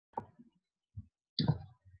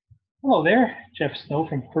Hello there, Jeff Snow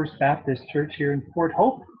from First Baptist Church here in Port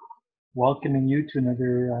Hope, welcoming you to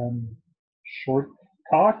another short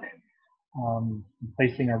talk,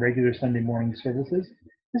 replacing our regular Sunday morning services.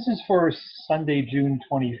 This is for Sunday, June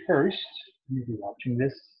 21st. You'll be watching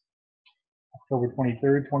this October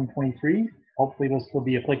 23rd, 2023. Hopefully it'll still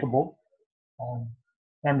be applicable.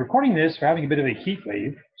 I'm recording this. We're having a bit of a heat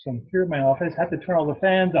wave, so I'm here in my office. I have to turn all the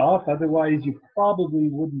fans off, otherwise you probably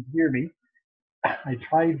wouldn't hear me. I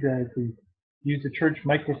tried to use the church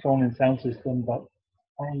microphone and sound system, but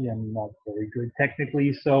I am not very good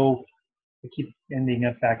technically, so I keep ending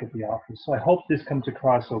up back at the office. So I hope this comes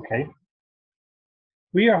across okay.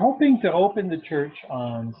 We are hoping to open the church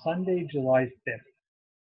on Sunday, July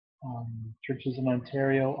 5th. Churches in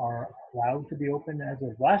Ontario are allowed to be open as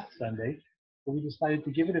of last Sunday, but we decided to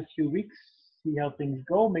give it a few weeks, see how things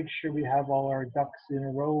go, make sure we have all our ducks in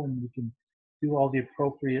a row and we can do all the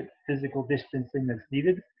appropriate physical distancing that's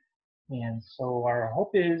needed. And so our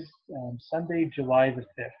hope is Sunday, July the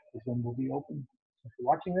 5th is when we'll be open. So if you're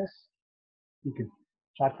watching this, you can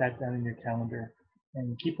jot that down in your calendar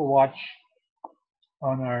and keep a watch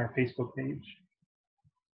on our Facebook page.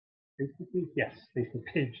 Facebook page? Yes, Facebook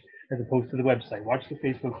page, as opposed to the website. Watch the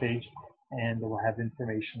Facebook page and we'll have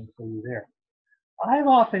information for you there. I've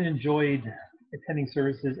often enjoyed attending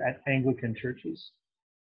services at Anglican churches.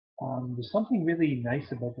 There's something really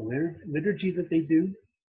nice about the liturgy that they do,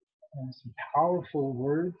 and some powerful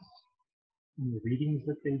words in the readings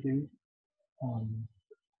that they do.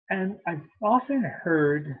 And I've often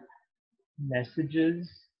heard messages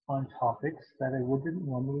on topics that I wouldn't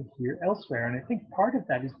normally hear elsewhere. And I think part of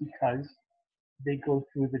that is because they go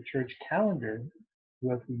through the church calendar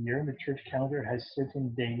throughout the year, and the church calendar has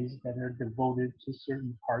certain days that are devoted to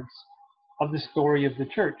certain parts of the story of the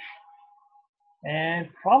church. And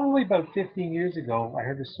probably about 15 years ago, I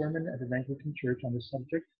heard a sermon at an Anglican church on the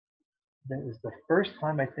subject. That was the first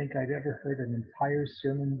time I think I'd ever heard an entire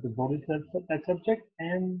sermon devoted to that subject,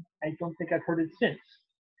 and I don't think I've heard it since.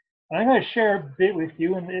 And I'm going to share a bit with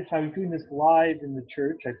you, and if I was doing this live in the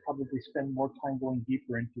church, I'd probably spend more time going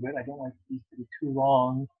deeper into it. I don't like these to be too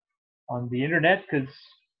long on the internet, because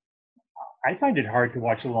I find it hard to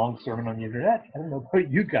watch a long sermon on the internet. I don't know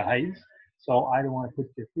about you guys, so I don't want to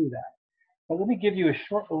put you through that. But let me give you a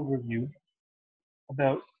short overview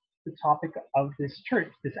about the topic of this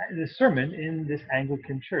church, this sermon in this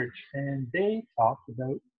Anglican church. And they talked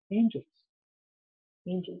about angels.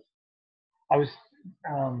 Angels. I was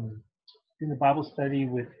doing a Bible study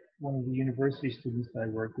with one of the university students that I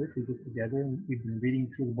work with. We get together and we've been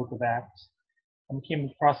reading through the book of Acts. And we came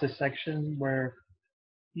across a section where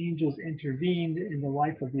angels intervened in the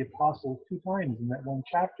life of the apostles 2 times in that one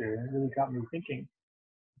chapter. And it really got me thinking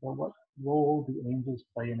about what role do angels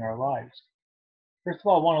play in our lives. First of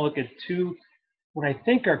all, I want to look at 2 what I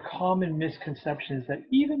think are common misconceptions that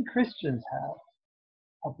even Christians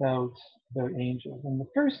have about angels. And the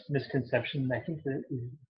first misconception I think that is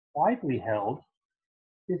widely held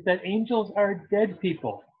is that angels are dead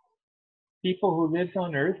people, people who lived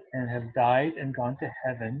on earth and have died and gone to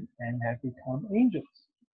heaven and have become angels.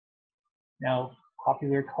 Now,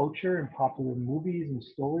 popular culture and popular movies and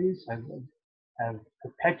stories have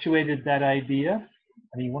perpetuated that idea.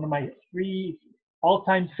 I mean, one of my 3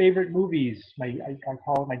 all-time favorite movies, I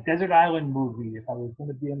call it my desert island movie. If I was going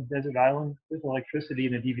to be on a desert island with electricity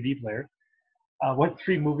and a DVD player, what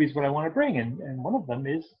 3 movies would I want to bring? And one of them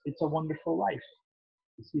is It's a Wonderful Life.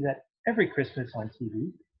 You see that every Christmas on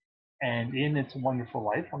TV. And in It's a Wonderful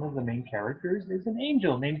Life, one of the main characters is an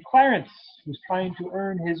angel named Clarence, who's trying to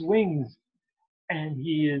earn his wings. And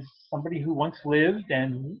he is somebody who once lived,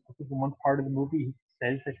 and I think in one part of the movie he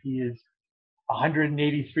says that he is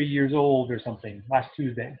 183 years old or something, last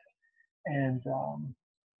Tuesday. And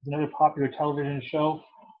another popular television show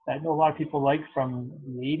that I know a lot of people like from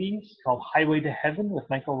the 80s called Highway to Heaven with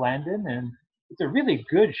Michael Landon. And it's a really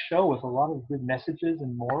good show with a lot of good messages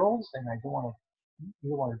and morals. And I don't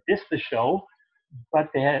want to diss the show, but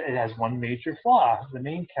it has one major flaw. The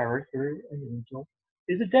main character, an angel,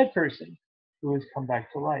 is a dead person who has come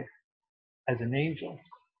back to life as an angel.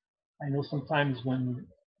 I know sometimes when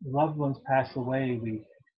loved ones pass away, we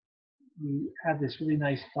have this really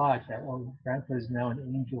nice thought that, oh, Grandpa is now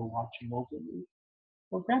an angel watching over me.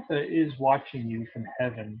 Well, Grandpa is watching you from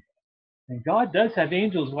heaven. And God does have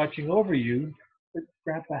angels watching over you, but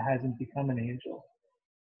Grandpa hasn't become an angel.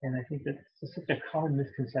 And I think that's such a common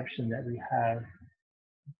misconception that we have.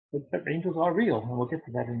 But angels are real, and we'll get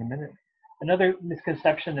to that in a minute. Another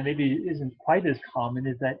misconception that maybe isn't quite as common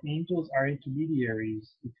is that angels are intermediaries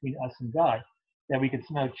between us and God, that we can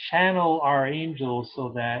somehow channel our angels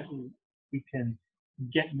so that we can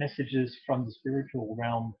get messages from the spiritual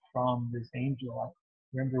realm from this angel.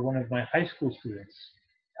 I remember one of my high school students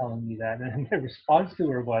telling me that, and the response to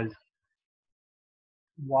her was,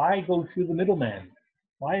 why go through the middleman?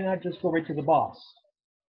 Why not just go right to the boss?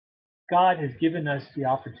 God has given us the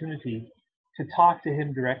opportunity to talk to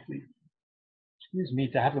him directly.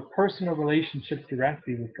 To have a personal relationship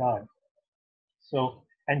directly with God. So,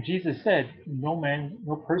 and Jesus said,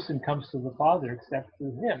 no person comes to the Father except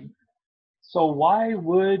through him. So why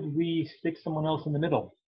would we stick someone else in the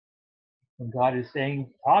middle? When God is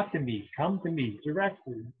saying, talk to me, come to me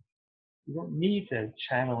directly. You don't need to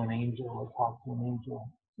channel an angel or talk to an angel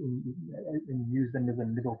and use them as a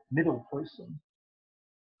middle person.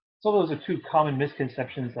 So those are two common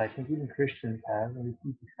misconceptions I think even Christians have, and we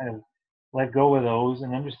need to kind of let go of those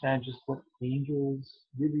and understand just what angels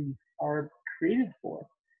really are created for.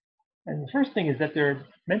 And the first thing is that they're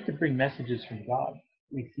meant to bring messages from God.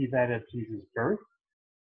 We see that at Jesus' birth.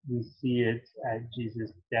 We see it at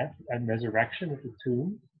Jesus' death and resurrection at the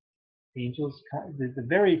tomb. Angels, the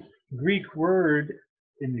very Greek word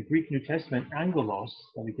in the Greek New Testament, angelos,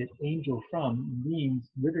 that we get angel from, means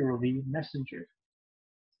literally messenger.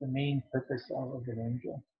 It's the main purpose of an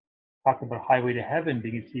angel. Talked about Highway to Heaven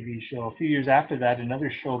being a TV show. A few years after that,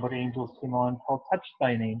 another show about angels came on called Touched by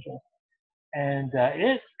an Angel. And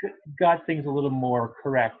it got things a little more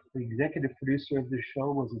correct. The executive producer of the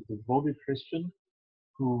show was a devoted Christian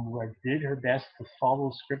who did her best to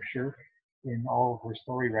follow scripture in all of her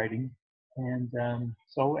story writing. And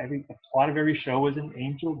so the plot of every show was an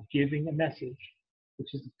angel giving a message,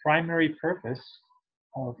 which is the primary purpose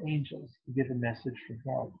of angels, to give a message from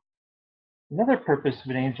God. Another purpose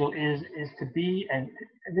of an angel is to be, and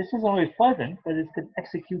this isn't always pleasant, but it's to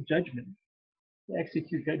execute judgment. To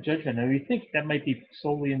execute judgment. And we think that might be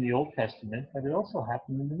solely in the Old Testament, but it also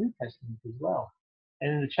happened in the New Testament as well.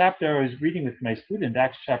 And in the chapter I was reading with my student,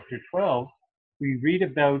 Acts chapter 12, we read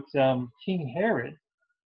about King Herod,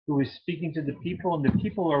 who is speaking to the people, and the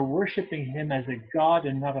people are worshiping him as a god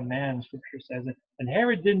and not a man, scripture says. And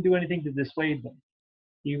Herod didn't do anything to dissuade them.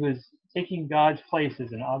 He was taking God's place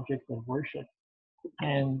as an object of worship.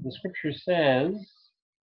 And the scripture says,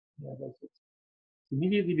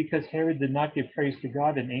 immediately because Herod did not give praise to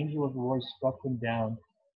God, an angel of the Lord struck him down.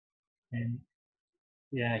 And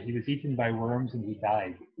he was eaten by worms and he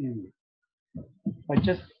died. Ew. But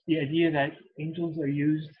just the idea that angels are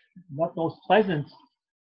used, not the most pleasant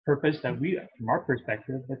purpose that we, from our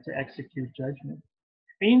perspective, but to execute judgment.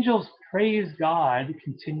 Angels praise God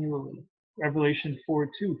continually. Revelation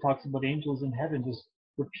 4:2 talks about angels in heaven just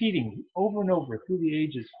repeating over and over through the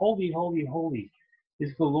ages, holy, holy, holy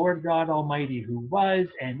is the Lord God Almighty, who was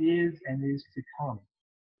and is to come.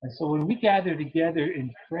 And so when we gather together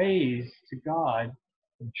in praise to God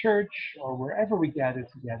in church or wherever we gather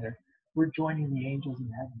together, we're joining the angels in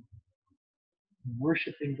heaven,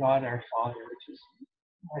 worshiping God our Father, which is,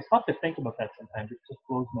 I stop to think about that sometimes. It just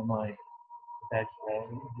blows my mind that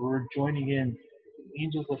we're joining in the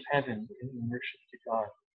angels of heaven in worship to God.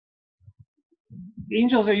 The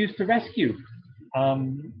angels are used to rescue.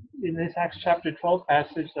 In this Acts chapter 12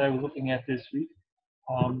 passage that I was looking at this week,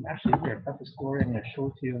 actually here, I've got the story. I'm going to show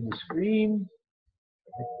it to you on the screen.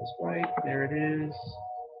 Get this right. There it is.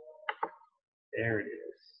 There it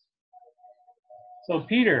is. So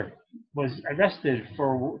Peter was arrested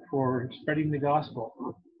for spreading the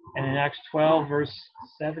gospel. And in Acts 12, verse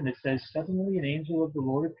 7, it says, suddenly an angel of the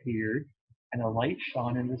Lord appeared, and a light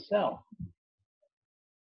shone in the cell.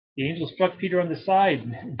 The angel struck Peter on the side,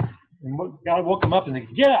 and God woke him up and said,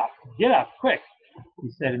 get up, quick. He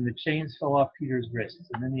said, and the chains fell off Peter's wrists.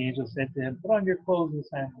 And then the angel said to him, put on your clothes and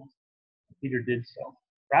sandals. Peter did so.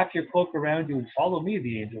 Wrap your cloak around you and follow me,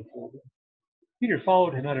 the angel told him. Peter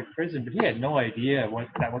followed him out of prison, but he had no idea what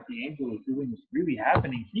the angel was doing was really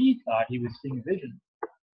happening. He thought he was seeing vision.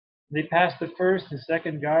 They passed the first and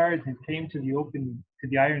second guards and came to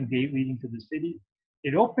the iron gate leading to the city.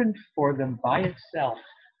 It opened for them by itself,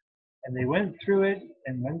 and they went through it,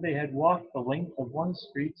 and when they had walked the length of one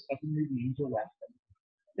street, suddenly the angel left them.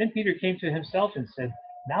 Then Peter came to himself and said,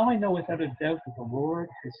 now I know without a doubt that the Lord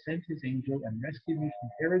has sent his angel and rescued me from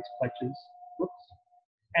Herod's clutches,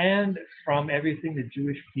 and from everything the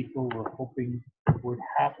Jewish people were hoping would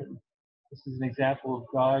happen. This is an example of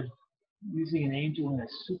God using an angel in a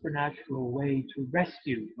supernatural way to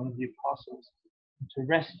rescue one of the apostles, to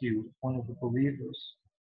rescue one of the believers.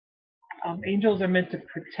 Angels are meant to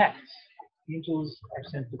protect. Angels are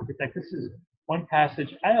sent to protect. This is one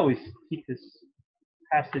passage. I always keep this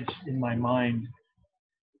passage in my mind.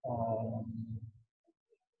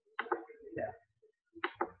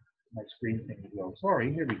 My screen thing to go.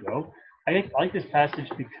 Sorry, here we go. I like this passage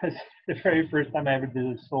because the very first time I ever did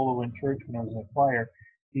a solo in church when I was in a choir,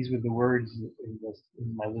 these were the words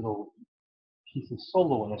in my little piece of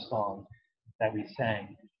solo in a song that we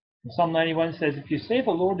sang. And Psalm 91 says, "If you say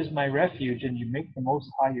the Lord is my refuge and you make the Most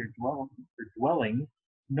High your dwelling,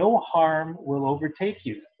 no harm will overtake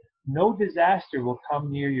you. No disaster will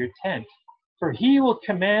come near your tent. For he will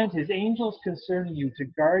command his angels concerning you to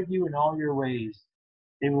guard you in all your ways.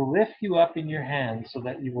 They will lift you up in your hands so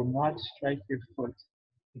that you will not strike your foot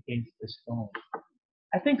against the stone."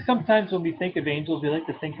 I think sometimes when we think of angels, we like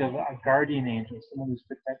to think of a guardian angel, someone who's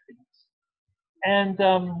protecting us.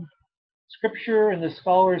 And scripture and the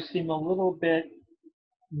scholars seem a little bit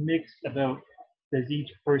mixed about does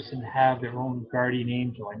each person have their own guardian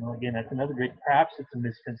angel. I know, again, that's another great, perhaps it's a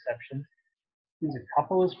misconception. There's a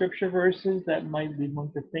couple of scripture verses that might lead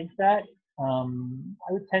one to think that.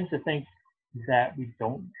 I would tend to think that we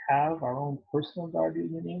don't have our own personal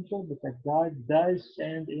guardian angel, but that God does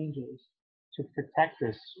send angels to protect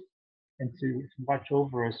us and to watch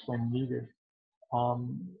over us when needed.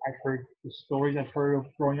 I've heard the stories I've heard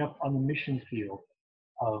of growing up on the mission field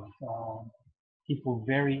of people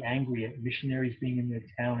very angry at missionaries being in their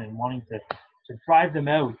town and wanting to drive them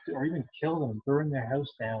out or even kill them, burn their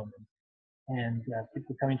house down, and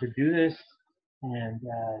people coming to do this and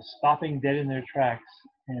stopping dead in their tracks.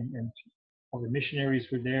 And the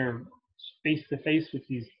missionaries were there face to face with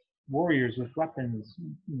these warriors with weapons,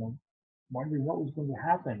 wondering what was going to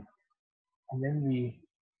happen. And then the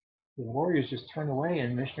warriors just turn away,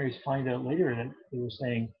 and missionaries find out later that they were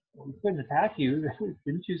saying, well, "We couldn't attack you.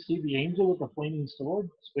 Didn't you see the angel with the flaming sword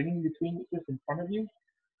swinging just in front of you?"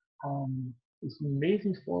 There's some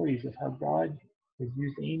amazing stories of how God has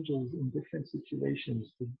used angels in different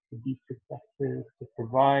situations to be protective, to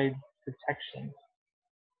provide protection.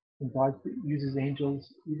 And God uses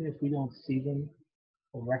angels even if we don't see them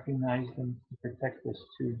or recognize them to protect us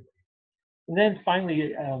too. And then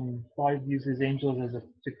finally, God uses angels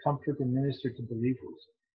to comfort and minister to believers.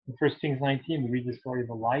 In 1 Kings 19, we read the story of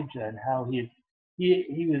Elijah and how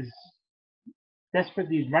he was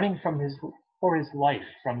desperately running for his life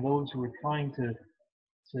from those who were trying to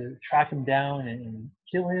track him down and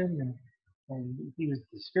kill him, and he was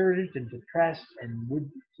discouraged and depressed and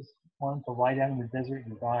would just want to lie down in the desert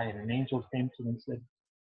and die. And an angel came to him and said,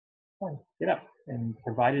 "Fine, get up," and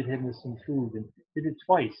provided him with some food, and did it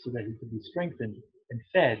twice so that he could be strengthened and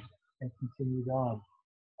fed and continued on.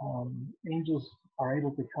 Angels are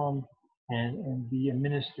able to come and be a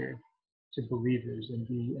minister to believers and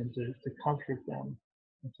to comfort them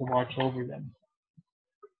and to watch over them.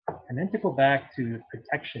 And then to go back to the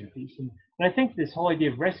protection piece, and I think this whole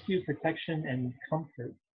idea of rescue, protection, and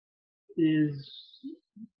comfort is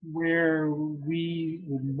where we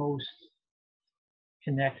would most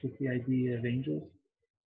connect with the idea of angels.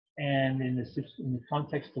 And in the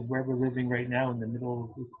context of where we're living right now in the middle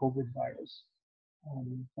of the COVID virus,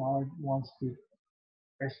 God wants to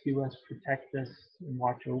rescue us, protect us, and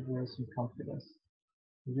watch over us and comfort us.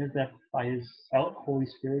 He does that by his Holy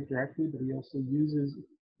Spirit directly, but he also uses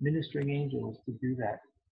ministering angels to do that.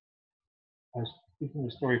 I was speaking of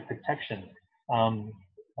the story of protection.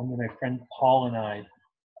 With my friend Paul and I,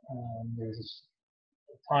 there was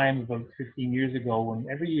a time about 15 years ago when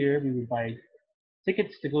every year we would buy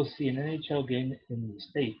tickets to go see an NHL game in the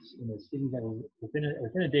States, in a city that was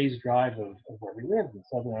within a day's drive of where we lived in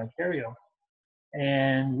Southern Ontario.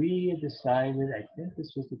 And we had decided, I think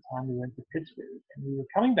this was the time we went to Pittsburgh, and we were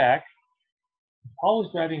coming back. Paul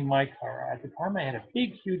was driving my car. At the time, I had a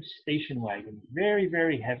big, huge station wagon, very,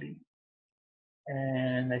 very heavy.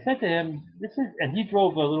 And I said to him, and he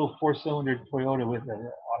drove a little 4-cylinder Toyota with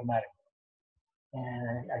an automatic.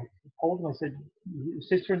 And I told him, I said,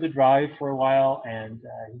 sit in the drive for a while, and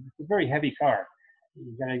it's a very heavy car.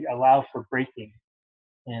 You got to allow for braking.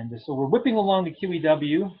 And so we're whipping along the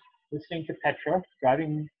QEW, listening to Petra,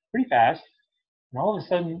 driving pretty fast, and all of a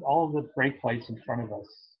sudden, all of the brake lights in front of us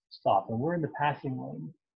stop, and we're in the passing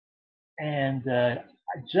lane. And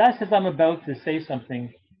just as I'm about to say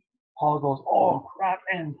something, Paul goes, "Oh crap!"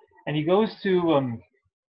 and he goes to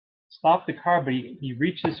stop the car, but he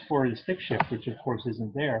reaches for the stick shift, which of course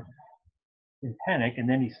isn't there, in panic, and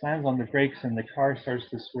then he slams on the brakes, and the car starts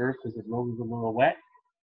to swerve because the road was a little wet,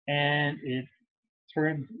 and it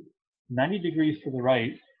turned 90 degrees to the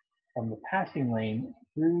right from the passing lane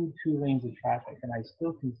through 2 lanes of traffic. And I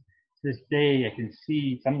still can, to this day, I can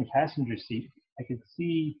see, I'm in the passenger seat, I can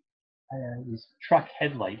see these truck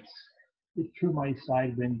headlights through my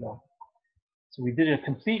side window. So we did a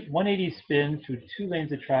complete 180 spin through 2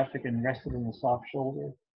 lanes of traffic and rested on the soft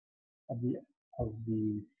shoulder of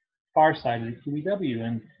the far side of the QEW.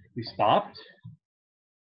 And we stopped,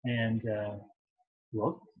 and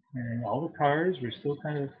looked, and all the cars were still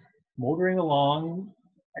kind of motoring along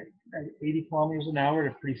at 80 kilometers an hour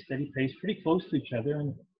at a pretty steady pace, pretty close to each other.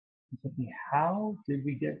 And I'm thinking, how did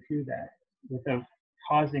we get through that without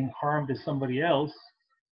causing harm to somebody else,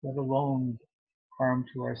 let alone harm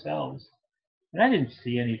to ourselves? And I didn't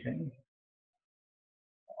see anything.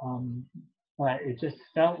 But it just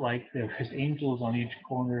felt like there was angels on each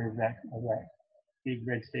corner of that big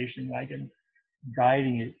red station wagon,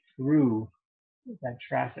 guiding it through that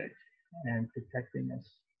traffic and protecting us.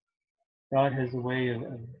 God has a way of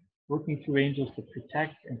working through angels to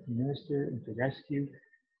protect and to minister and to rescue.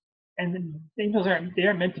 And the angels aren't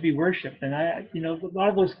meant to be worshipped. And a lot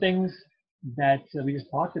of those things that we just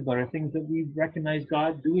talked about are things that we recognize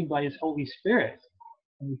God doing by His Holy Spirit.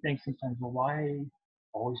 And we think sometimes, well, why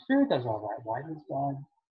the Holy Spirit does all that? Why does God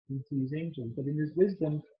use these angels? But in His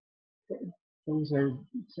wisdom,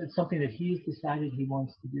 it's something that He's decided He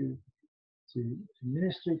wants to do, to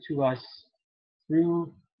minister to us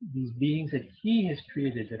through these beings that He has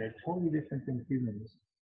created that are totally different than humans,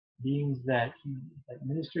 beings that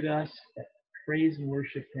minister to us, that praise and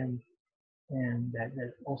worship Him, and that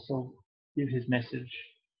also give His message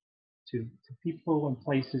to people and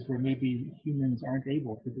places where maybe humans aren't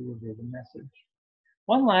able to deliver the message.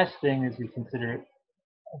 One last thing as we consider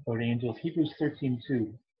about angels, Hebrews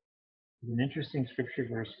 13:2 is an interesting scripture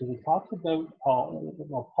verse because it talks about Paul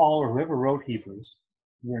or whoever wrote Hebrews,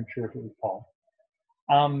 we weren't sure if it was Paul,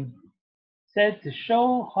 said to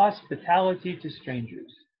show hospitality to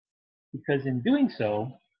strangers, because in doing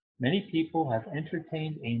so, many people have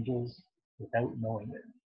entertained angels without knowing it.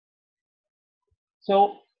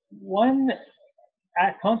 So one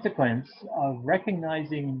consequence of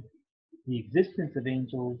recognizing the existence of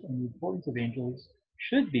angels and the importance of angels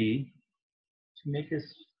should be to make us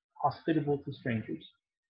hospitable to strangers.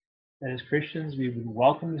 That as Christians, we would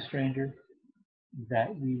welcome the stranger,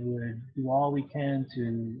 that we would do all we can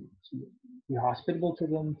to be hospitable to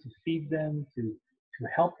them, to feed them, to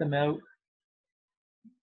help them out.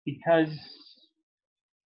 Because,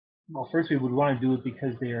 well, first we would want to do it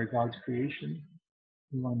because they are God's creation.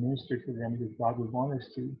 We want to minister to them because God would want us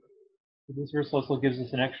to. But this verse also gives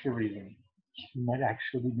us an extra reason. We might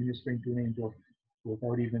actually be ministering to an angel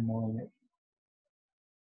without even knowing it.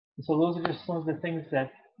 And so those are just some of the things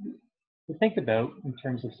that to think about in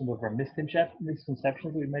terms of some of our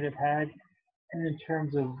misconceptions we might have had, and in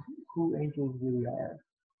terms of who angels really are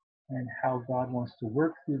and how God wants to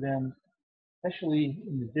work through them, especially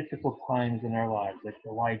in the difficult times in our lives, like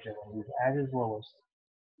Elijah when he was at his lowest,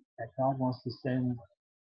 that God wants to send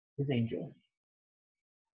His angel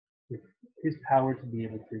with His power to be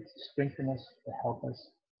able to strengthen us, to help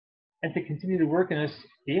us, and to continue to work in us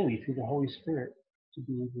daily through the Holy Spirit to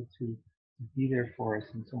be able to be there for us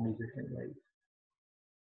in so many different ways.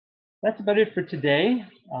 That's about it for today.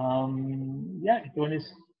 Join us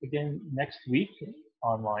again next week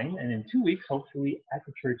online, and in 2 weeks, hopefully at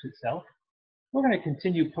the church itself. We're going to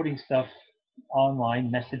continue putting stuff online,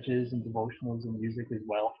 messages and devotionals and music as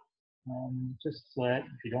well. Just so that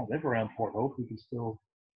if you don't live around Port Hope, you can still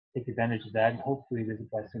take advantage of that, and hopefully it is a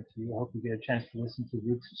blessing to you. I hope you get a chance to listen to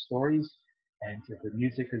Ruth's stories and to her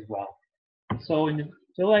music as well. So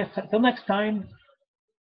until next time,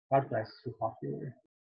 God bless. We'll talk to you later.